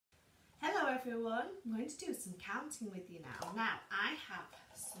everyone, I'm going to do some counting with you now. Now I have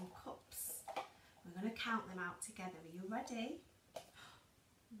some cups. We're going to count them out together. Are you ready?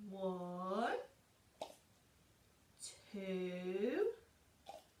 1, 2,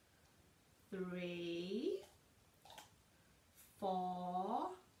 3, 4,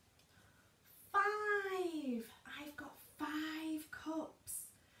 5. I've got 5 cups.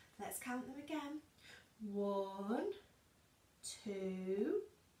 Let's count them again. 1, 2,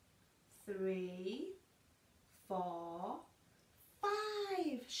 3, 4, 5.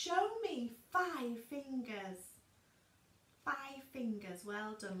 Show me 5 fingers. 5 fingers.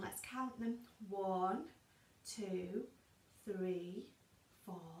 Well done. Let's count them. 1, 2, 3,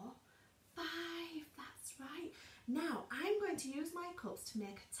 4, 5. That's right. Now I'm going to use my cups to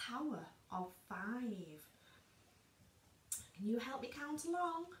make a tower of 5. Can you help me count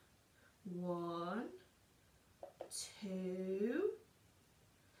along? 1, 2,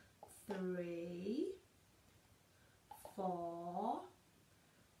 3, 4,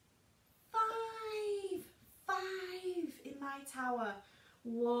 5. 5 in my tower.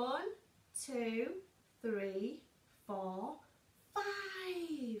 1, 2, 3, 4, 5.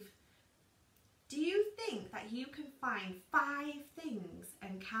 Do you think that you can find 5 things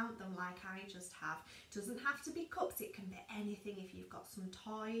and count them like I just have? It doesn't have to be cups, it can be anything. If you've got some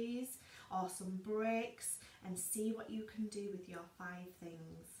toys or some bricks, and see what you can do with your 5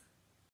 things.